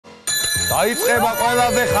დაიწყება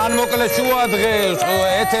ყველაზე ხანმოკლე შუადღე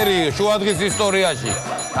ეთერი შუადღის ისტორიაში.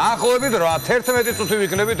 დაახლოებით 11 წუთი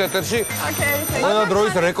ვიქნებით ეთერში. ყველა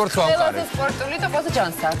დროის რეკორდს ვამყარებ. სპორტული და ყველაზე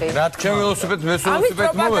ჯანსაღი. რა თქმა უნდა, ველოსიპედ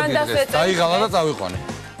მოვედი. დაიღალა და წავიყვანე.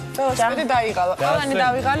 ველოსიპედი დაიღალა. ყველანი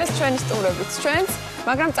დავიღალეს ჩვენი სტუმრებით. ჩვენს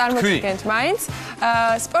მაგრამ წარმოგვიდგენთ მაინც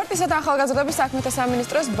სპორტისა და ახალგაზრდობის საქმეთა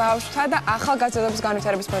სამინისტროს ბავშვთა და ახალგაზრდობის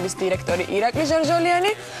განვითარების ფონდის დირექტორი ირაკლი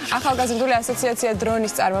ჟორჟოლიანი, ახალგაზრდული ასოციაცია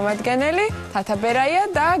დრონის წარმომადგენელი თათა ბერია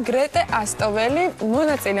და გრეტე ასტოველი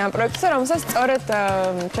მონაწილე ამ პროექტზე, რომელსაც სწორედ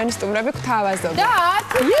ჩვენი სტუმრები გვთავაზობენ. და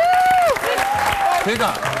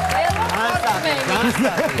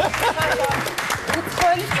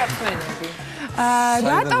უცხოელი სპორტსმენები.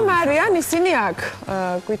 რატომ არიან ისინი აქ?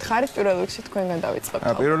 გითხარით პირველ რიგში თქვენგან დავიწყებთ.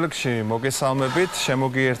 პირველ რიგში მოგესალმებით,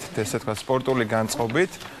 შემოგიერთეთ ესე თქვა სპორტული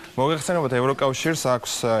განწყობით. მოგეხსენებათ ევროკავშირს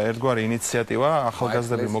აქვს ერთგვარი ინიციატივა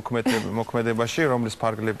ახალგაზრდების მოქმედებაში, რომლის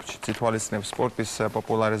ფარგლებში ითვალისწინებს სპორტის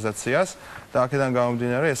პოპულარიზაციას და აქედან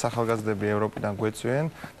გამომდინარე ეს ახალგაზრდები ევროპიდან გვეწვიან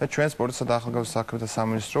და ჩვენ სპორტისა და ახალგაზრდობის საქმეთა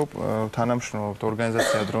სამინისტრო თანამშრომლობთ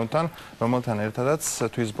ორგანიზაცია დრონთან, რომელთან ერთადაც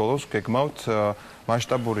თვის ბოლოს გეგმავთ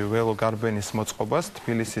მასშტაბური ველო გარბენის მოწყობას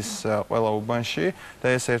თბილისის ყველა უბანში და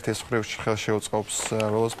ეს ერთ-ერთ მხრივ ხელშეუწყობს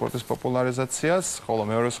ველოსპორტის პოპულარიზაციას, ხოლო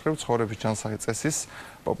მეორე მხრივ ცხოვრების ჯანსაღი წესის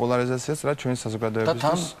პოპულარიზაციას, რაც ჩვენი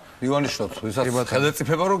საზოგადოებისთვის ივანიშნოთ, ვისაც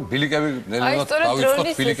ხელეწიფება რომ ბილიკები ნელ-ნელა დავიწყოთ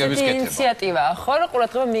ბილიკების კეთება. ინიციატივა, ხო, რა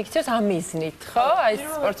ყურადღება მიიქცევს ამ მიზნით, ხო? აი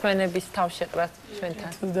სპორტსმენების თავშეყრას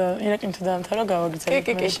ჩვენთან. ირაკლი თუ დაამთავრა გავაგრძელებ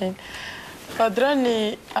მაშინ.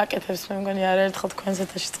 დრონი აკეთებს მე მგონი არაერთხელ თქვენს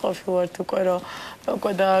ეთერში ყოფილი ვართ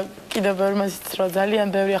უკვე და კიდევ ბევრი მასიც რომ ძალიან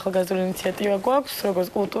ბევრი ახალგაზრდული ინიციატივა გვაქვს როგორც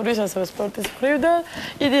კულტურის ასევე სპორტის მხრივ და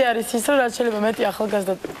იდეა არის ის რომ რაც შეიძლება მეტი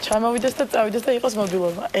ახალგაზრდა ჩამოვიდეს და წავიდეს და იყოს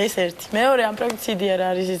მობილობა ეს ერთი მეორე ამ პროექტის იდეა რა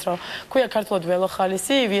არის ის რომ ქვია ქართულად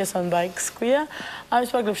ველოხალისი EVS on bikes ქვია ამის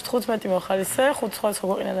ფარგლებში 15 მოხალისე 5 სხვა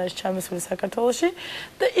ქვეყანიდან არის ჩამოსული საქართველოში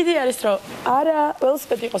და იდეა არის რომ არა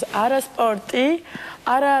ველოსიპედი იყოს არა სპორტი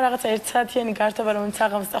არა რაღაცა ერთსაათიანი გართობა რომელიც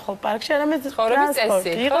აღამს წახვალ პარკში არამედ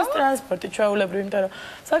ტრანსპორტი იყოს ტრანსპორტი ჩვეულებრივი იმიტომ რომ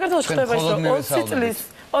საქართველოში ხდება ის რომ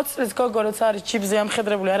 20 წლის გოგო როცა არის ჩიპზე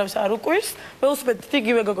ამხედრებული არავის არ უკვირს ველოსიპედით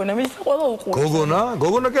იგივე გოგონა მის ყველა უყურს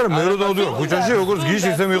გოგონა კი არა მე რო დავდივარ ქუჩაში როგორც გიჟს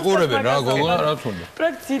ისე მიყურებენ რა გოგონა რა თქონდა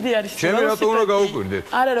პროექტი იდეა არის ჩემი რატო უნდა გავუკვირდეთ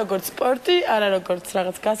არა როგორც სპორტი არა როგორც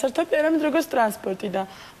რაღაც გასართობი არამედ როგორც ტრანსპორტი და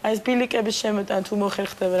აი ეს ბილიკების შემოტანა თუ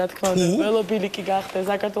მოხერხდება რა თქმა უნდა ველობილიკი გახდეს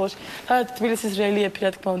საქართველოში და თბილისის რელიეფი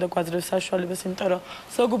რა თქმა უნდა გვაძლევს საშუალებას იმიტომ რომ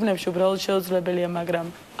ზოგ უბნებში უბრალოდ შეუძლებელია მაგრამ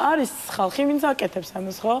არის ხალხი ვინც აკეთებს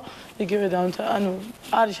ამას ხო იგივე ანუ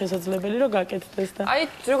არის შესაძლებელი რომ გაკეთდეს და აი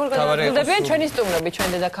როგორ გადავიდებიან ჩვენი სტუმრები ჩვენ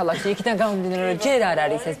დედაქალაქში იქიდან გამომდინარე რომ ჯერ არ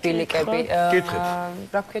არის ეს ბილიკები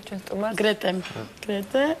რა ქვია ჩვენ სტუმარს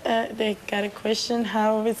გრეტე they got a question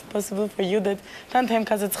how it's possible for you that თან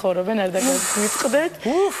თემქაზე ცხოვრობენ არ დაგიწყდეთ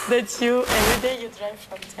that you every day you drive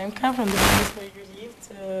from Temka from the place where you live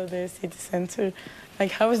to the city center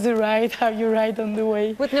like how is the ride how you ride on the way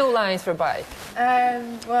with no lines for bike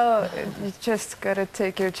well you just gotta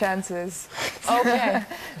take your chances okay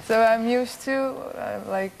so I'm used to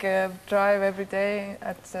drive every day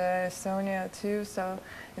at Estonia too so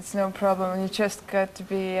it's no problem you just got to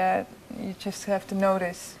be you just have to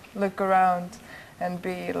notice look around and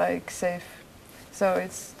be safe so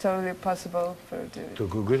it's totally possible for doing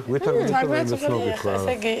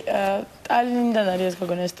ტალინიდან არის ეს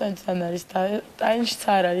გოგონა ესტონეთიდან არის და ტალინშიც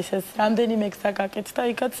არ არის ეს რამდენიმე გზა გაკეთდა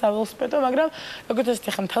იქაც საველოსიპედო მაგრამ როგორც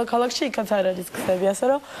ესეთი ხა მთელ ქალაქში იქაც არ არის გზები ასე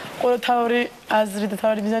რომ ყოველთავი აზრი და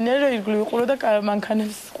თავი მიზანი არის რომ ირგვლივ უყურო და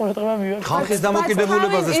მანქანებს ყურადღება მივაქცევ ხალხის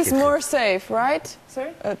დამოკიდებულებაზე is more safe right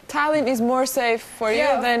sorry Tallinn is more safe for you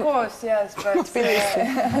than of course yes but Tbilisi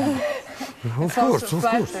of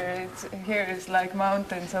course here is like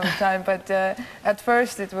mountains all the time but at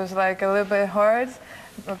first it was a little bit hard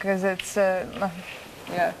because it's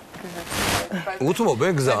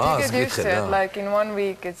უთმობენ გზას გითხე და in 1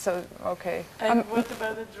 week it's okay and what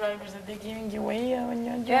about the drivers are they giving you way when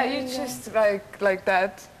you're driving yeah you just like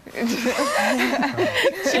that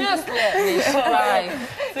just let me drive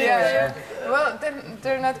yeah well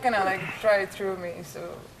they're not gonna drive through me so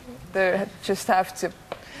they just have to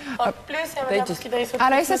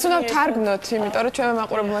არა ისეც უნდა ვთარგმნოთ იმიტომ რომ ჩვენ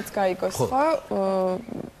მაყურებელს გაიგოს ხო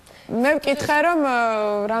მე ვკითხე რომ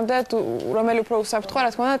რამდენად რომელი უფრო უსაფრთხოა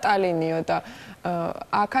რა თქმა უნდა ტალინიო და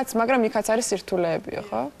აქაც მაგრამ იქაც არის სირთულეებიო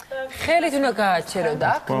ხო ხელით უნდა გააჩერო და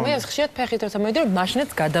აქ მე ხშირად ფეხით როცა მოვიდე რომ მაშინაც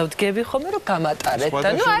გადავდგები ხოლმე რომ გამატარეთ და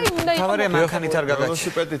ნუ აი უნდა იყოს თავარია მანქანით არ გადაჭი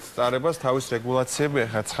ველოსიპედით წარებას თავის რეგულაციები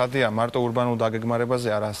ახლა ცხადია მარტო ურბანულ დაგეგმარებაზე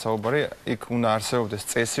არაა საუბარი იქ უნდა არსებობდეს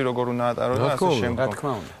წესი როგორ უნდა ატარო და ასე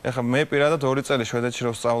შემდგომ ახლა მე პირადად 2 წელი შვედეთში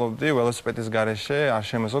რო სწავლობდი ველოსიპედის გარეშე არ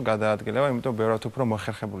შემეძლო გადაადგილება იმიტომ ბევრად უფრო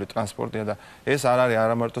მოხერხებული ტრანსპორტია და ეს არ არის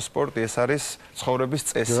არა მარტო სპორტი ეს არის ცხოვრების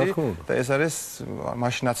წესი და ეს არის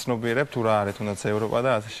მაშინ აცნობიერებ თუ რა არის თუნდაც ევროპა და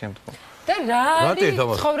ასე შემდგომ და რა არის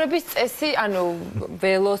ცხოვრების წესი ანუ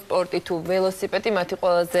ველოსპორტი თუ ველოსიპედი მათი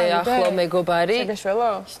ყველაზე ახლო მეგობარი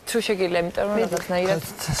თუ შეგიძლია იმიტომ რომ რაღაცნაირად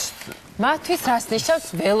მათთვის რას ნიშნავს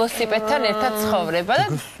ველოსიპედთან ერთად ცხოვრება და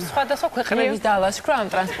სხვადასხვა ქვეყნების დალაშქრა ამ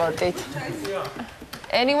ტრანსპორტით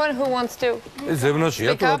anyone who wants to ზებნაშია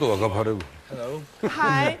თუ რატო აგაფარებ Hello.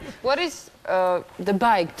 Hi. What is the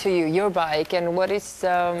bike to you, your bike, and what is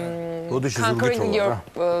conquering your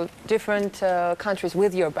different countries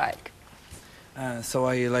with your bike? So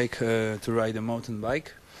I like to ride a mountain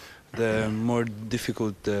bike. The more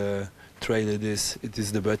difficult the trail it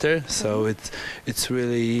is the better. So it's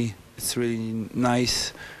really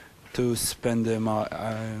nice to spend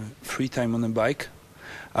free time on a bike.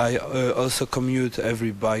 I also commute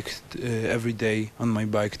every day on my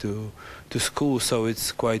bike to school, so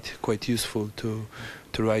it's quite useful to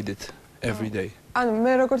ride it every day. ანუ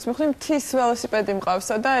მე როგორც მიხდი მთის ველოსიპედი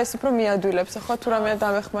მყავსა და ეს უფრო მიადვილებს ხო თუ რამე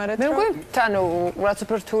დამეხმარეთ მე მგონი ანუ რაც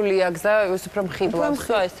უფრო რთულია გზა ის უფრო მხიბლავს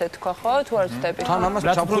ხო ესე თქვა ხო თუ არ ვწდები თან ამას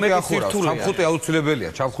ჩაფხუტი ახურავს ჩაფხუტი აუცილებელია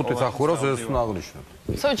ჩაფხუტიც ახურავს ეს უნდა აღნიშნოთ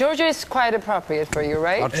So Georgia is quite appropriate for you,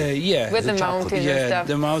 right? Yeah. With the mountains and stuff.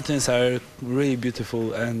 The mountains are really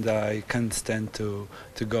beautiful and I can't stand to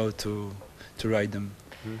go to ride them.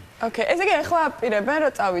 Okay, ესე იგი ახლა აპირებენ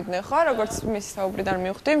რომ წავიდნენ ხო როგორც მის საუბრიდან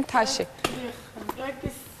მივხვდი მთაში.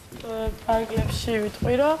 პროექტის პარკლებში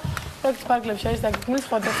ვიტყვი რომ პროექტის პარკლებში არის დაგეგმილი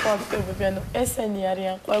სხვადასხვა აქტივობები, ანუ ესენი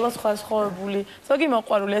არიან ყველა სხვადასხვაებული. ზოგი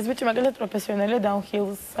მოყვარული ეს ბიჭი მაგალითად პროფესიონალია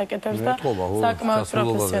downhill-ს აკეთებს და საკმაოდ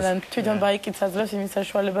პროფესიონალი. თვითონ ბაიკიც აძლევს იმის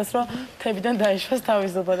საშუალებას, რომ მთებიდან დაეშვას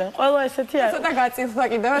თავის ზობადან. ყველა ესეთი არის. ცოტა გაწილხდა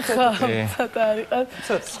კიდევაც ცოტა არის.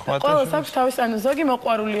 ყველა აქვს თავის, ანუ ზოგი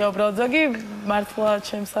მოყვარულია უბრალოდ, ზოგი მართლა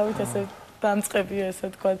ჩემსავით ესე დამწყებია ესე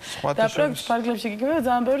თქვა. და პროექტის პარკლებში გიგებია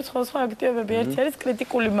ძალიან ბევრი სხვადასხვა აქტივობები. ერთი არის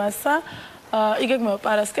კრიტიკული მასა. იგეგმება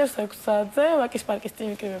პარასკევს 6 საათზე, ვაკის პარკის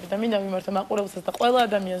ტიმიკრებები და მინდა მიმართა მაყურებელსაც და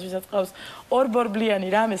ყველა ადამიანს ვისაც ყავს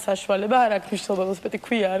ორბორბლიანი რამე საშუალება, არ აქვს მნიშვნელობა ველოსიპედი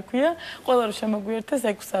ქვია არ ქვია, ყველა რომ შემოგვიერთეს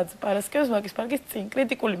 6 საათზე პარასკევს ვაკის პარკის წინ.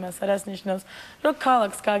 კრიტიკული მასა რას ნიშნავს? რომ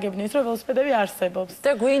ქალაქს გაგებნით, რომ ველოსიპედები არსებობს.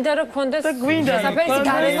 და გვინდა რომ გქონდეს საფერისი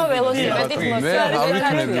გარემო ველოსიპედით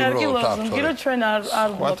მოსწავლე. ჩვენ არ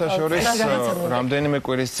ვათაშორის რამდენიმე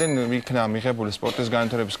კვირის წინ იქნა მიღებული სპორტის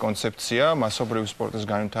განვითარების კონცეფცია, მასობრივი სპორტის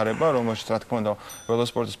განვითარება, რომელშიც თქმა უნდა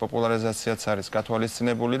ველოსპორტის პოპულარიზაციაც არის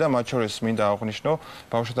გათვალისწინებული და მათ შორის მინდა აღვნიშნო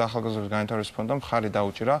ბავშვთა ახალგაზრდობის განვითარების ფონდმა მხარი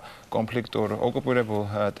დაუჭირა კონფლიქტურ ოკუპირებულ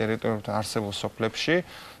ტერიტორიებთან არსებულ სოფლებში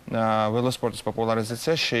ველოსპორტის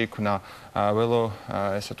პოპულარიზაცია შეიქმნა ველო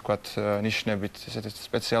ესე ვთქვათ ნიშნებით ესეთი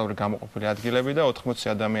სპეციალური გამოყოფილი ადგილები და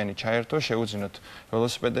 80 ადამიანი ჩაერთო შეუძინოთ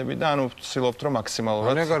ველოსიპედები და ანუ ვცდილობთ რომ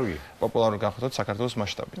მაქსიმალურად პოპულარული გახადოთ საქართველოს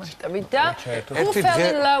მასშტაბით. და who fell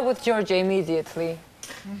in love with Georgia immediately?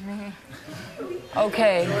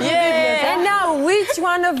 Okay. Yeah. And now, which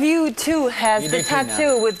one of you two has the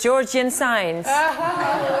tattoo with Georgian signs?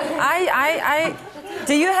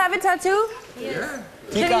 Do you have a tattoo? Yeah.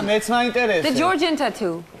 The Georgian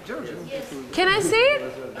tattoo. Can I see it?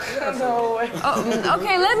 No. Oh,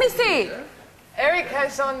 okay, let me see. Eric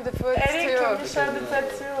has on the foot too. Eric, can we show the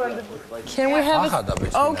tattoo on the Can we have it?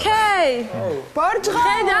 Okay.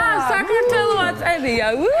 Borjgeda, საქართველო აწევია.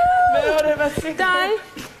 Die.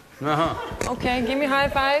 Okay, give me high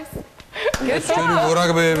fives. Good job.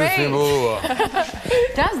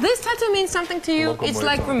 Does this tattoo mean something to you? It's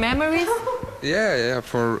like for memories? Yeah,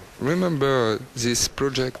 for remember this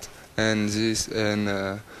project and this and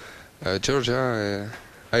Georgia.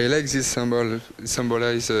 I like this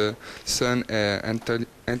symbolize sun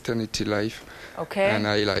eternity life. Okay. And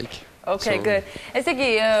I like. Okay, so, good. ესე იგი,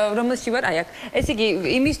 რომელში ვარ? აი აქ. ესე იგი,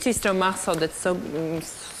 იმისთვის რომ მახსოვდეთ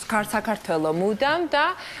საქართველოს მუდამ და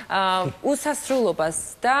უსასრულობას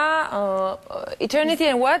და eternity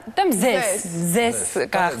and what? და მზეს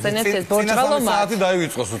გახსენებთ ეს ბორჯღალო მას. წინა 3 საათი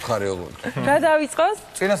დაივიწყოს უთხარი ოღონდ. რა დაივიწყოს?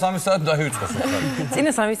 წინა 3 საათი დაივიწყოს უთხარი.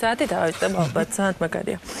 წინა 3 საათი დავიწყებ ალბათ, სანათ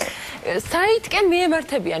მაგარია. საითკენ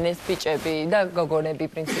მიემართებიან ეს ბიჭები და გოგონები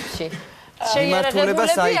პრინციპში?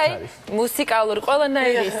 შეიარაღებულები აი მუსიკალური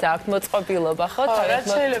ყველანაირი ის აქვთ მოწყობილობა ხო რაც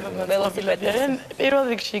შეიძლება ველოსიპედი პირველ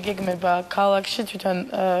რიგში იგეგმება ქალაქში თვითონ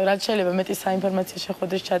რაც შეიძლება მეტი საინფორმაციო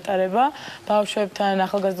შეხვედრის ჩატარება ბავშვებთან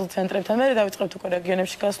ახალგაზრდულ ცენტრებთან მე დავიწყებთ უკვე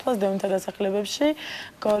რეგიონებში გასვლას დევნთა დასახლებებში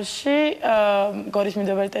გორში გორის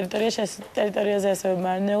მიმდებარე ტერიტორიაზე ასევე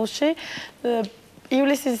მარნეულში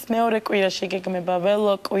ივლისის მეორე კვირაში გეგმება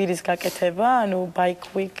ველო კვირის გაკეთება, ანუ bike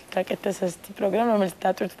week გაკეთდეს ესეთი პროგრამა, რომელიც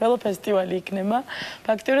დატვირთ ველო ფესტივალი იქნება.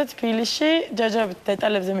 ფაქტიურად თბილისში ჯაჯაბით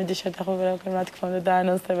დეტალებზე მიდის შეთანხმება, რა თქმა უნდა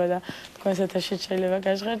დაანონსდება და თქვენს ეთერში შეიძლება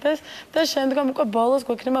გაჟღერდეს და შემდგომ უკვე ბოლოს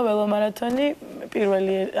გვექნება ველომარათონი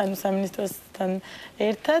პირველი ანუ სამინისტროსთან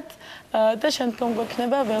ერთად და შემდგომ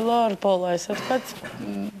გვექნება ველორბოლო, ესე ვთქვათ,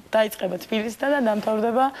 დაიწყება თბილისიდან და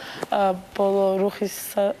დამთავრდება ბოლო რუხის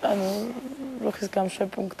ანუ რუხის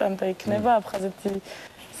გამშვებპუნქტამდე იქნება აფხაზეთი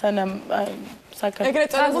სანამ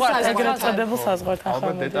ეგრეთ წოდებულ საზღვართან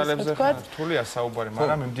ალბათ დეტალებზე რთულია საუბარი,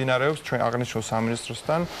 მაგრამ მიმდინარეობს ჩვენ აღნიშნულ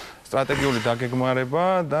სამინისტროსთან სტრატეგიული დაგეგმარება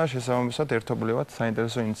და შესაბამისად ერთობლივად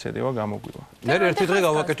საინტერესო ინიციატივა გამოგვივა. მე ერთი დღე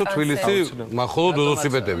გავაკეთო თბილისი მხოლოდ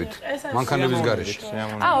ველოსიპედებით, მანქანების გარეშე.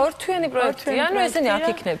 ორთვიანი პროექტი, ანუ ესენი აქ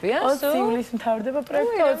იქნებიან? 20 ივლისს მთავრდება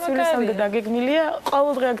პროექტი, 20 ივლისამდე დაგეგმილია,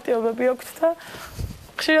 ყოველდღე აქტივობები აქვს და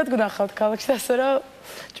ხშირად გნახავთ ქალაქში ასე რომ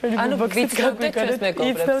ჩვენი ბოქსით გაგვიგონეთ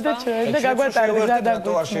იცნობდა ჩვენ და გაგვატარდა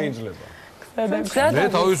გადაგვა შეიძლება მე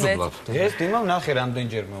თავისუფლად დღეს დიმა ვნახე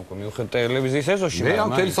რამდენჯერმე უკვე მივხვდი ტელევიზიის ეზოში მე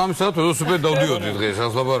ამ თელი 3 საათ ველოსიპედით დავდიოდი დღეს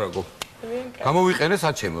ასლაბარაკო გამოვიყენე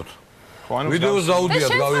საჩემოთ ვიდეოს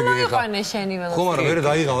დაუდიათ გავიგე ხა ხო მაგრამ მე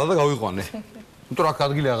დაიღალა და გავიყვანე თუ რა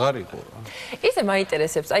ადგილი აღარ იყო რა ისე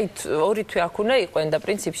მაინტერესებს აი ორი თვე აქ უნდა იყვენ და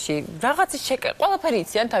პრინციპში რაღაცის ყველაფერი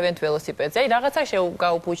იციან თავიანთ ველოსიპედზე აი რაღაცა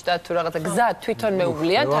გაუფუჭდათ თუ რაღაცა გზა თვითონ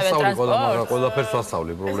მეუვლიან თავიანთ ტრანსპორტს ყველაფერს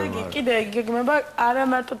ვასწავლი პრობლემა არის კიდე იგეგმება არა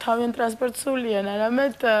მარტო თავიანთ ტრანსპორტს სულიან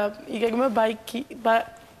არამედ იგეგმება ბაიკი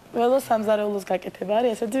ველოსამზარეულოს გაკეთება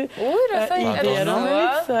არის ესეთი იდეა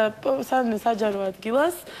რომელიც საჯარო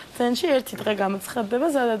ადგილას ცენტრში ერთი დღე გამოცხადდება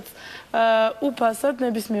სადაც უფასად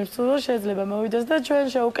ნებისმიერ მსურველს შეიძლება მოვიდეს და ჩვენ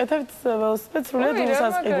შევუკეთებთ ველოსიპედს სრულად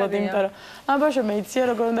უსასყიდლოდ იმიტომ რომ ამ ბავშვებმა იციან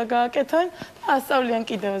როგორ უნდა გააკეთონ და ასწავლიან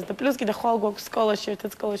კიდევაც და პლუს კიდე ხვალ გვაქვს სკოლაში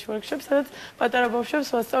ერთად სკოლაში ვორქშოპი სადაც პატარა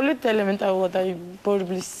ბავშვებს ვასწავლით ელემენტარულად აი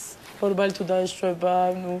ბორბლის ბორბალი თუ დაეშვება,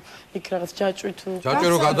 ну, იქ რაღაც ჯაჭვი თუ ჯაჭვი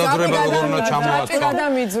რო გადაძრება როგორ უნდა ჩამოაწყო.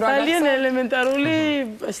 ძალიან ელემენტარული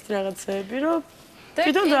ესეთი რაღაცები, რომ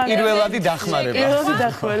თვითონ პირველადი დახმარება. პირველადი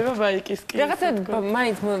დახმარება ბაიკის კი. რაღაცა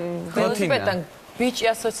მაინც ველოსიპედთან ბიჭი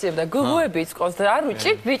ასოცირებდა გუგუებიც ყავს და არ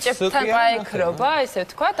უჭირთ ბიჭებთან ბაიქრობა, ესე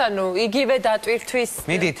ვთქვათ, ანუ იგივე დატვირთვის.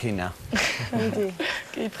 მიდი თინა. მიდი.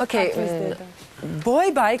 Okay, boy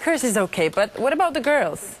bikers is okay, but what about the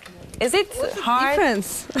girls? Is it hard?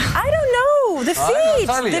 Difference? I don't know. The feet,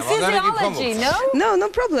 the physiology, no? No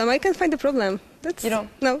problem. I can find the problem. That's, you don't?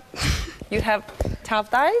 No. You have tough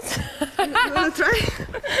thighs? You want to try?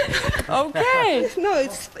 Okay. No,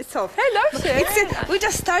 it's soft. Hello, we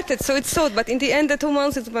just started, so it's soft, but in the end, the 2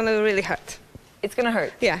 months, it's going to really hurt. It's going to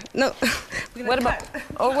hurt? Yeah, no. What about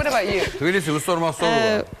you?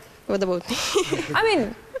 What about me? I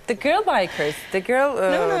mean, the girl bikers, the girl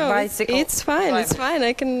bicycle. It's fine. It's fine.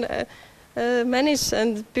 I can manage.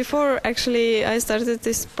 And before actually I started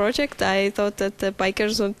this project, I thought that the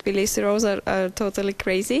bikers on Tbilisi roads are totally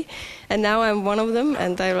crazy. And now I'm one of them,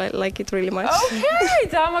 and I like it really much.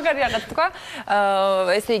 Okay, დამაგარი რაღაც თქვა.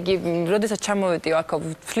 ესე იგი, როდესაც ჩამოვედი აქ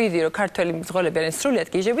ვთვლიდი, რომ ქართველი მძღოლები არიან სრულიად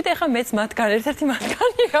გიჟებით, ეხლა მეც მათგან ერთ-ერთი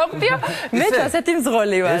მათგანი გავხდია. მეც ასეთი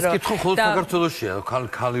მძღოლი ვარო. ეს კითხვა მხოლოდ საქართველოშია,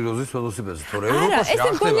 ქალი როზის ველოსიპედზე, თორე ევროპაში არ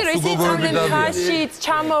ხდება. ეს მგონი რომ ისე ხაშიც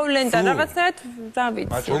ჩამოვლენ და რაღაცნაირად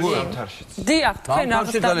დავიცი. როგორ ამთარშიც. დიახ, თქვენ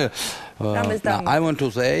აღსდა. I want to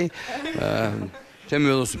say ჩემი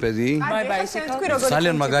ველოსიპედი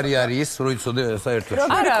ძალიან მაგარი არის, რო იცოდე საერთოდ.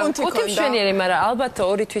 არა, კუთი მშვენიერი, მაგრამ ალბათ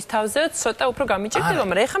 2 თვის თავზე ცოტა უფრო გამიჭირდება,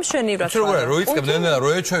 მაგრამ ეხა მშვენივრად. როგორ რო იწყებდნენ და რო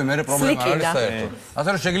ეჩვევი, მე პრობლემა არის საერთოდ. ასე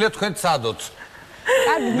რომ შეგიძლიათ თქვენ წადოთ.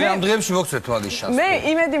 მე ამ დღეებში მოგცეთ თვალის შასტი. მე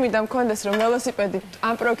იმედი მინდა მქონდეს რომ ველოსიპედი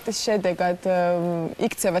ამ პროექტის შედეგად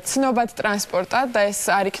იქცევა ცნობად ტრანსპორტად და ეს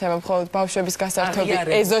არ იქნება მხოლოდ ბავშვების გასართობი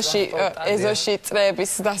ეზოში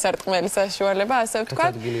წრეების დასარტყმელი საშუალება, ასე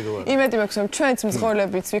ვთქვათ. იმედი მაქვს რომ ჩვენც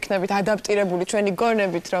მძღოლებიც ვიქნებით ადაპტირებული ჩვენი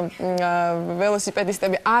გონებით რომ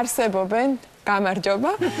ველოსიპედისტები არსებობენ.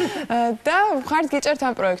 გამარჯობა და ხართ გიჭერთ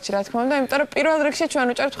ამ პროექტში, რა თქმა უნდა, იმიტომ რომ პირველ რიგში ჩვენ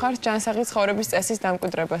უჭერთ ხართ ჯანსაღი ცხოვრების წესის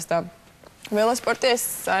დამკვიდრებას და ველოსპორტი ეს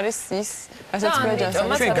არის ის ასეც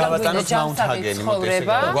მეჯანსაღი. ჩვენ გავატანოთ მაუნთჰაგენი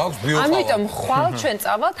მოდესება. ამიტომ ხვალ ჩვენ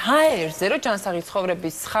წავალთ ჰაერზე, რომ ჯანსაღი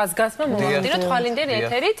ცხოვრების ხაზგასმა მოვახდინოთ ხვალინდელი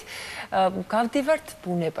ეთერით. გავდივართ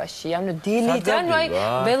ბუნებაში, ანუ დილიდან, აი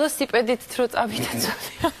ველოსიპედით რო წავიდეთ,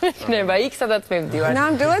 იქნება იქ სადაც მე ვდივარ.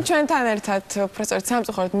 ნამდვილად ჩვენთან ერთად უბრალოდ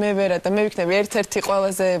სამწუხაროდ მე ვერა და მე ვიქნები ერთ-ერთი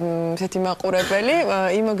ყველაზე ესეთი მაყურებელი,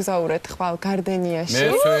 იმოგზაურეთ ხვალ გარდენიაში.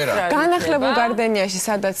 განახლებულ გარდენიაში,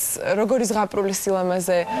 სადაც როგორი ზღაპრული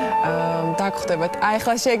სილამაზე დაგხვდებათ. აი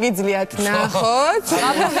ახლა შეგიძლიათ ნახოთ.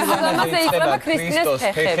 სილამაზე იწება ქრისტინეს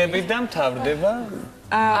ფეხები და მთავრდება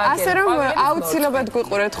ასე რომ აუცილებლად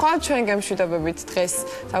გვიყურეთ ხვალ ჩვენ გემშვიდობებით დღეს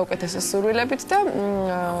საუკეთესო სურვილებით და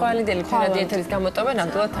ხვალინდელი ფერადი ეთერის გამოტოვება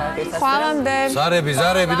ნამდვილად არის. ხვალამდე.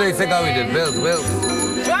 ზარები და ისე გავიდეთ. ველს.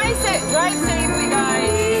 Drive safely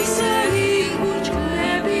guys.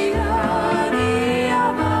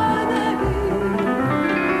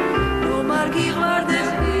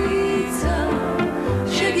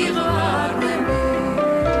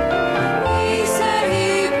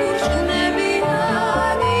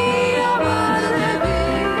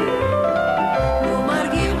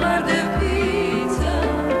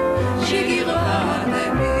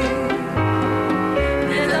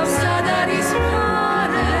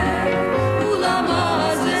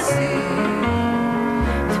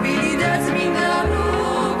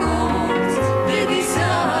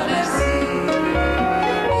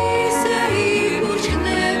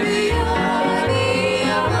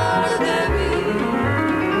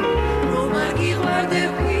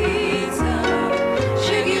 There